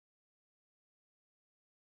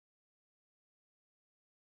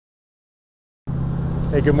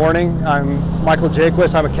Hey, good morning. I'm Michael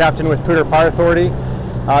Jaquist. I'm a captain with Poudre Fire Authority.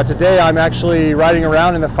 Today I'm actually riding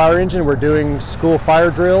around in the fire engine. We're doing school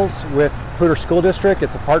fire drills with Poudre School District.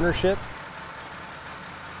 It's a partnership.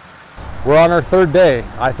 We're on our third day.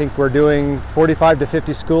 I think we're doing 45 to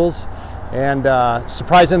 50 schools and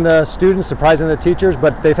surprising the students, surprising the teachers,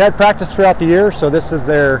 but they've had practice throughout the year, so this is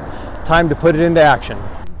their time to put it into action.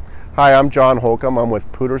 Hi, I'm John Holcomb. I'm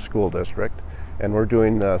with Poudre School District, and we're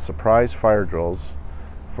doing the surprise fire drills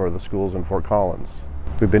for the schools in Fort Collins.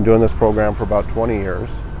 We've been doing this program for about 20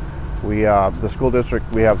 years. The school district,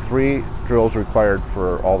 we have 3 drills required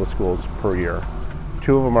for all the schools per year.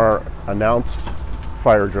 2 of them are announced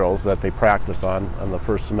fire drills that they practice on the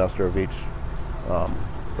first semester of each,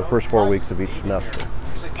 the first 4 weeks of each semester.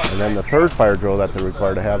 And then the third fire drill that they're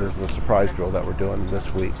required to have is the surprise drill that we're doing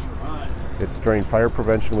this week. It's during Fire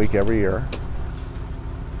Prevention Week every year.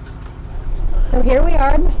 So here we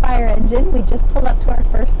are in the fire engine. We just pulled up to our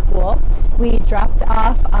first school. We dropped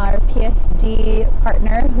off our PSD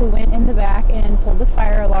partner who went in the back and pulled the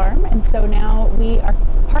fire alarm, and so now we are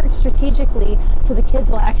parked strategically so the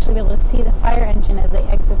kids will actually be able to see the fire engine as they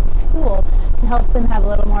exit the school to help them have a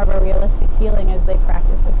little more of a realistic feeling as they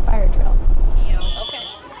practice this fire drill.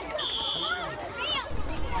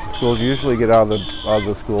 Schools usually get out of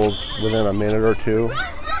the schools within a minute or 2,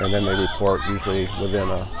 and then they report usually within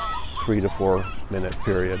a 3 to 4 minute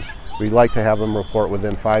period. We like to have them report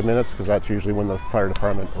within 5 minutes because that's usually when the fire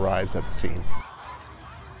department arrives at the scene.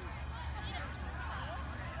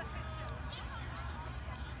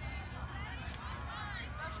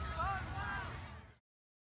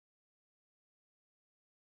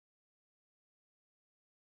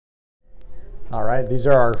 All right, these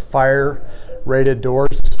are our fire rated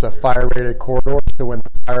doors. This is a fire rated corridor, so when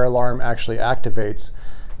the fire alarm actually activates,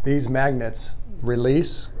 these magnets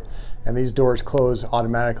release and these doors close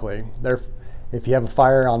automatically. If you have a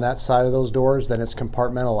fire on that side of those doors, then it's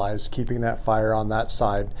compartmentalized, keeping that fire on that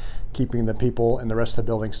side, keeping the people and the rest of the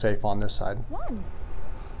building safe on this side.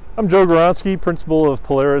 I'm Joe Goronsky, principal of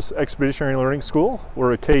Polaris Expeditionary Learning School.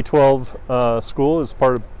 We're a K-12 school as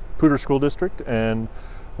part of Poudre School District, and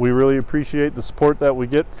we really appreciate the support that we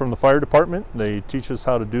get from the fire department. They teach us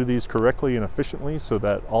how to do these correctly and efficiently so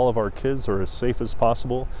that all of our kids are as safe as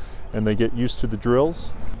possible and they get used to the drills.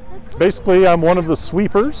 Basically, I'm one of the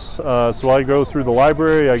sweepers, so I go through the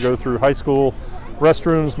library, I go through high school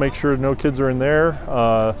restrooms, make sure no kids are in there,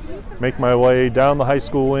 make my way down the high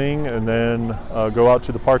school wing, and then go out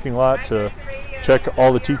to the parking lot to check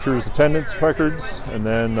all the teachers' attendance records, and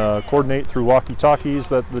then coordinate through walkie-talkies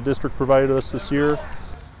that the district provided us this year.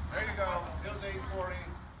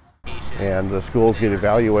 And the schools get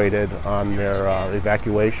evaluated on their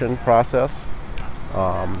evacuation process,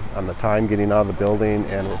 on the time getting out of the building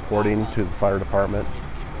and reporting to the fire department,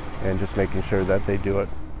 and just making sure that they do it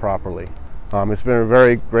properly. It's been a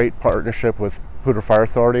very great partnership with Poudre Fire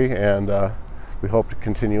Authority, and we hope to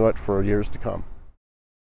continue it for years to come.